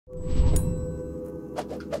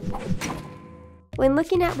When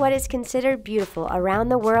looking at what is considered beautiful around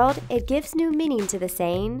the world, it gives new meaning to the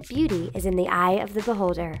saying, beauty is in the eye of the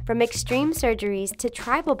beholder. From extreme surgeries to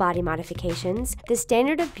tribal body modifications, the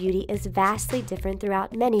standard of beauty is vastly different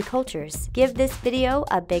throughout many cultures. Give this video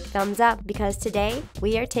a big thumbs up because today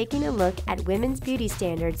we are taking a look at women's beauty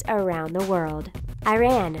standards around the world.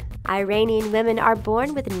 Iran. Iranian women are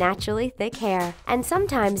born with naturally thick hair, and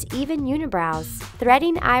sometimes even unibrows.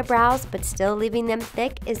 Threading eyebrows but still leaving them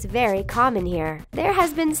thick is very common here. There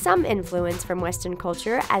has been some influence from Western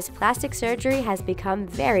culture as plastic surgery has become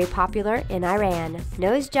very popular in Iran.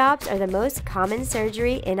 Nose jobs are the most common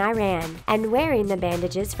surgery in Iran, and wearing the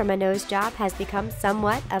bandages from a nose job has become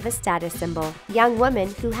somewhat of a status symbol. Young women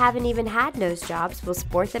who haven't even had nose jobs will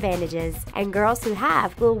sport the bandages, and girls who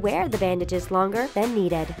have will wear the bandages longer than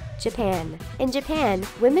needed. Japan. In Japan,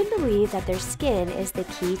 women believe that their skin is the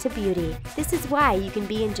key to beauty. This is why you can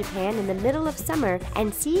be in Japan in the middle of summer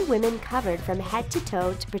and see women covered from head to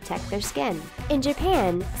toe to protect their skin. In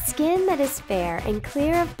Japan, skin that is fair and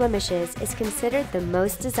clear of blemishes is considered the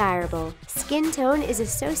most desirable. Skin tone is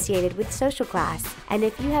associated with social class, and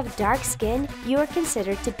if you have dark skin, you are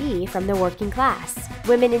considered to be from the working class.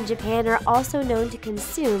 Women in Japan are also known to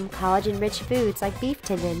consume collagen-rich foods like beef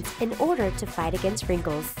tendons in order to fight against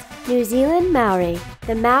wrinkles. New Zealand Maori.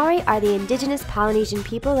 The Maori are the indigenous Polynesian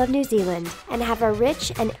people of New Zealand and have a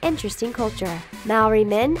rich and interesting culture. Maori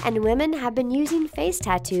men and women have been using face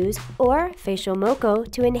tattoos or facial moko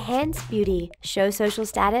to enhance beauty, show social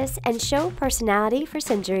status, and show personality for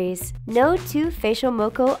centuries. No two facial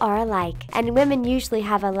moko are alike, and women usually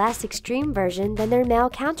have a less extreme version than their male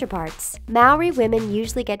counterparts. Maori women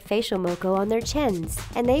usually get facial moko on their chins,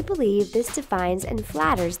 and they believe this defines and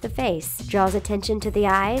flatters the face, draws attention to the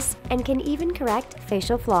eyes, and can even correct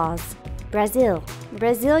facial flaws. Brazil.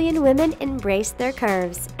 Brazilian women embrace their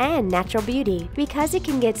curves and natural beauty. Because it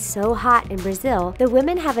can get so hot in Brazil, the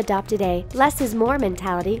women have adopted a less is more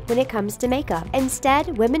mentality when it comes to makeup.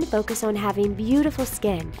 Instead, women focus on having beautiful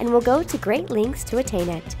skin and will go to great lengths to attain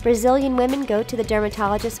it. Brazilian women go to the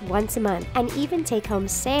dermatologist once a month and even take home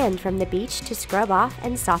sand from the beach to scrub off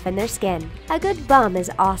and soften their skin. A good bum is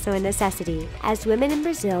also a necessity, as women in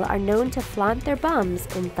Brazil are known to flaunt their bums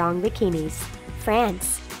in thong bikinis.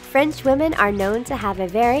 France. French women are known to have a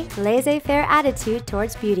very laissez-faire attitude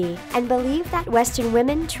towards beauty and believe that Western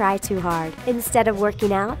women try too hard. Instead of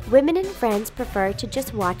working out, women in France prefer to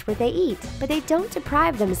just watch what they eat, but they don't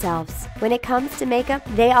deprive themselves. When it comes to makeup,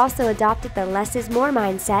 they also adopted the less is more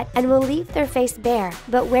mindset and will leave their face bare,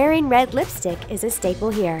 but wearing red lipstick is a staple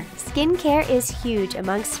here. Skincare is huge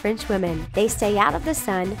amongst French women. They stay out of the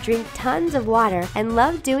sun, drink tons of water, and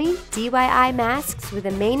love doing DIY masks with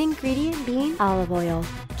the main ingredient being olive oil.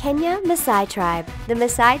 Kenya Maasai tribe. The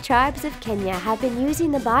Maasai tribes of Kenya have been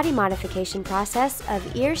using the body modification process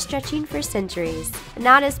of ear stretching for centuries.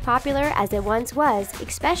 Not as popular as it once was,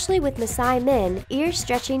 especially with Maasai men, ear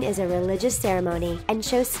stretching is a religious ceremony and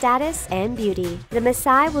shows status and beauty. The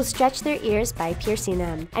Maasai will stretch their ears by piercing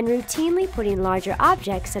them and routinely putting larger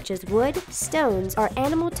objects such as wood, stones, or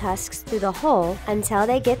animal tusks through the hole until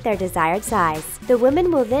they get their desired size. The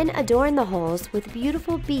women will then adorn the holes with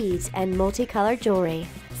beautiful beads and multicolored jewelry.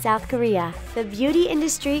 South Korea. The beauty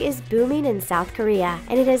industry is booming in South Korea,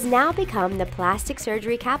 and it has now become the plastic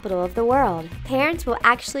surgery capital of the world. Parents will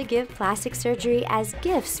actually give plastic surgery as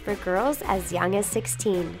gifts for girls as young as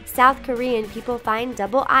 16. South Korean people find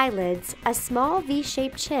double eyelids, a small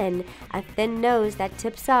V-shaped chin, a thin nose that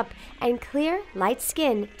tips up, and clear, light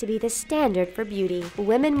skin to be the standard for beauty.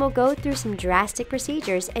 Women will go through some drastic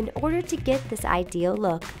procedures in order to get this ideal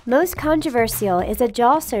look. Most controversial is a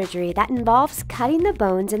jaw surgery that involves cutting the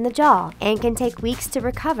bones in the jaw and can take weeks to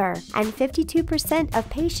recover, and 52% of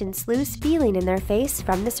patients lose feeling in their face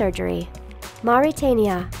from the surgery.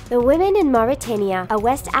 Mauritania. The women in Mauritania, a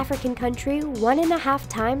West African country 1.5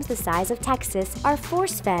 times the size of Texas, are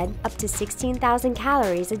force-fed up to 16,000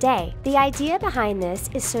 calories a day. The idea behind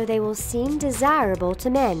this is so they will seem desirable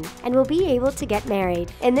to men and will be able to get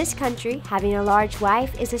married. In this country, having a large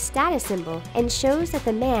wife is a status symbol and shows that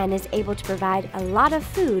the man is able to provide a lot of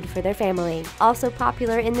food for their family. Also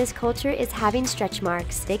popular in this culture is having stretch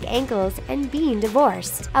marks, thick ankles, and being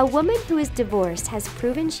divorced. A woman who is divorced has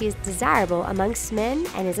proven she is desirable amongst men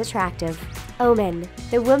and is attractive. Oman.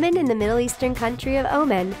 The women in the Middle Eastern country of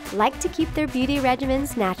Oman like to keep their beauty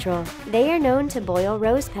regimens natural. They are known to boil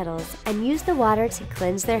rose petals and use the water to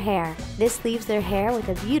cleanse their hair. This leaves their hair with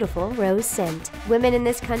a beautiful rose scent. Women in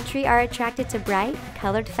this country are attracted to bright,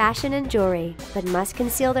 colored fashion and jewelry, but must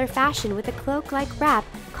conceal their fashion with a cloak-like wrap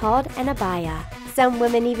called an abaya. Some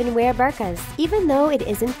women even wear burqas, even though it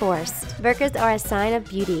isn't forced. Burqas are a sign of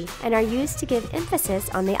beauty and are used to give emphasis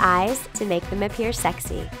on the eyes to make them appear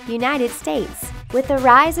sexy. United States. With the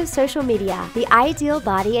rise of social media, the ideal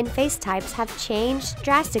body and face types have changed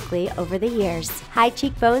drastically over the years. High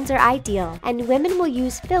cheekbones are ideal, and women will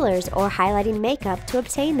use fillers or highlighting makeup to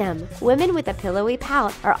obtain them. Women with a pillowy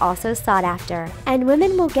pout are also sought after, and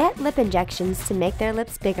women will get lip injections to make their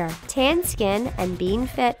lips bigger. Tan skin and being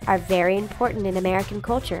fit are very important in American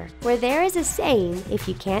culture, where there is a saying, if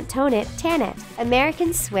you can't tone it, tan it.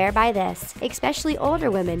 Americans swear by this, especially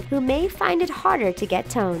older women who may find it harder to get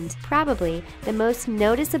toned. Probably the most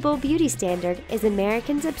noticeable beauty standard is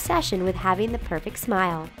Americans' obsession with having the perfect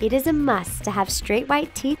smile. It is a must to have straight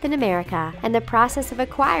white teeth in America, and the process of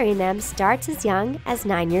acquiring them starts as young as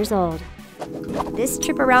 9 years old. This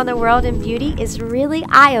trip around the world in beauty is really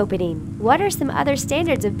eye-opening. What are some other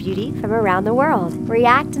standards of beauty from around the world?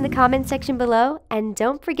 React in the comment section below, and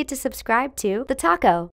don't forget to subscribe to The Taco.